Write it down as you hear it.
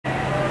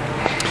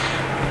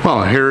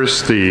Well,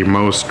 here's the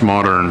most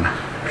modern,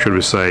 should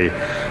we say,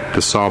 the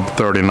Saab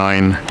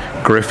 39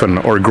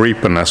 Gripen, or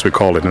Gripen as we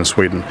call it in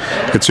Sweden.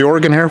 It's the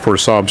organ here for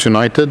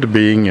SaabsUnited,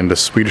 being in the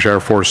Swedish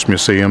Air Force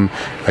Museum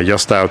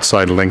just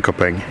outside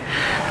Linköping.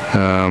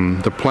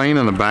 The plane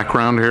in the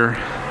background here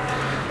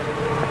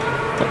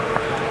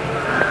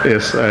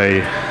is a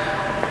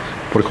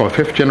what we call a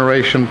 5th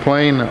generation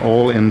plane,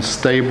 all in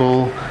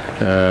stable,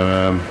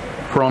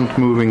 front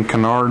moving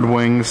canard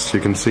wings. You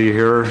can see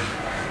here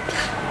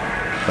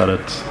that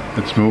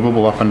it's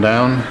movable up and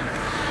down.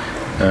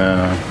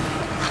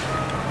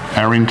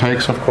 Air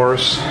intakes, of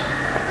course.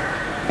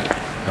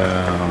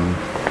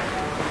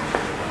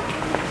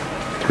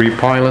 3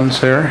 pylons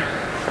here.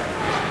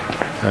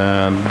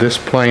 And this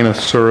plane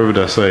has served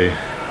as a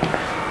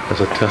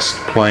test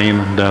plane.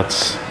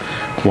 That's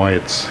why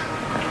it's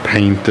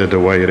painted the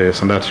way it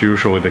is, and that's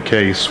usually the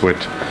case with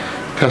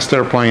test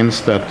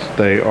airplanes, that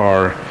they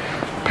are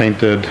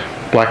painted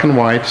black and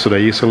white so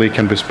they easily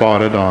can be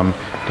spotted on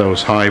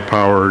those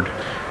high-powered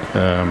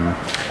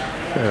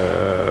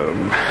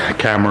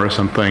cameras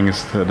and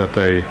things that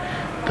they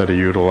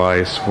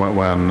utilize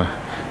when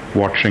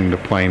watching the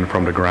plane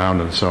from the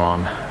ground and so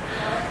on.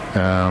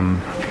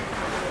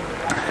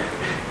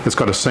 It's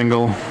got a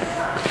single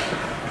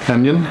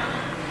engine.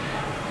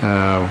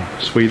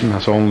 Sweden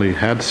has only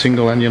had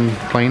single engine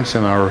planes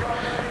in our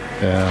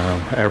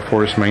Air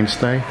Force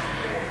mainstay.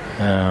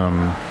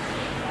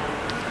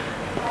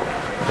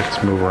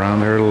 Let's move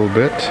around here a little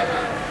bit.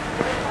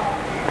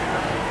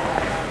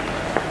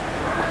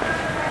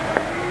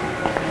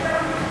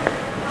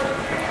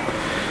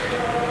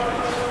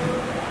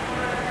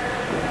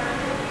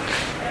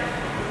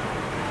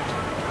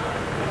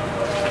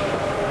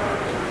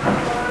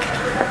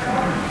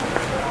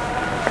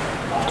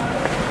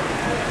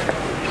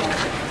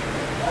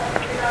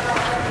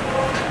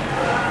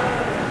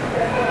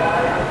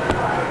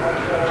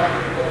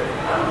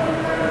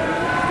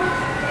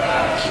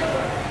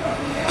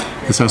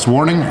 It says,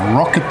 warning,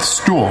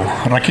 raketstol,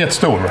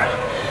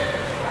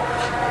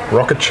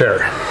 rocket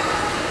chair.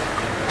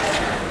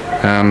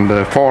 And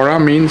fara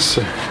means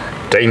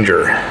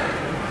danger.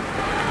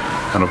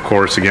 And of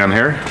course, again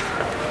here,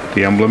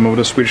 the emblem of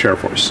the Swedish Air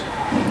Force.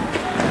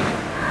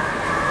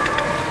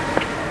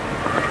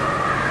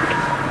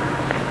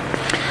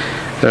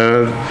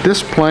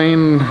 This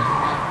plane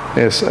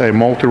is a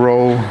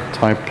multi-role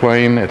type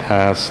plane. It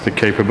has the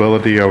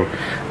capability of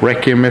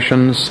recce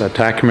missions,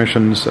 attack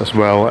missions, as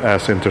well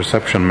as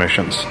interception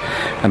missions.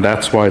 And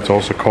that's why it's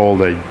also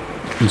called in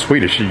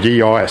Swedish,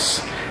 JAS,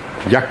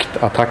 Jakt,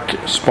 Attack,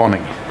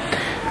 Spaning.